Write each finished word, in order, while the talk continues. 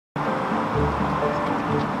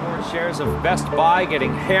Shares of Best Buy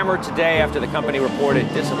getting hammered today after the company reported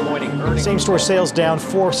disappointing earnings. Same-store sales down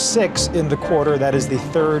 4.6 in the quarter. That is the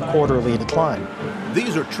third quarterly decline.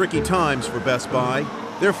 These are tricky times for Best Buy.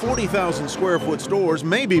 Their 40,000 square foot stores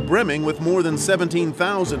may be brimming with more than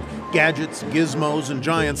 17,000 gadgets, gizmos, and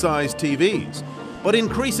giant-sized TVs. But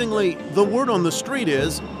increasingly, the word on the street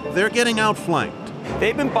is they're getting outflanked.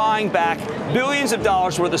 They've been buying back billions of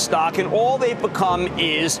dollars worth of stock, and all they've become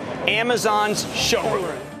is Amazon's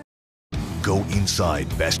showroom. Go inside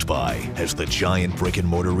Best Buy as the giant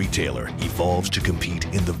brick-and-mortar retailer evolves to compete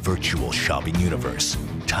in the virtual shopping universe.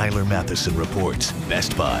 Tyler Mathisen reports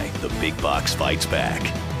Best Buy, the big box fights back.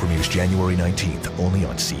 Premieres January 19th, only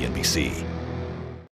on CNBC.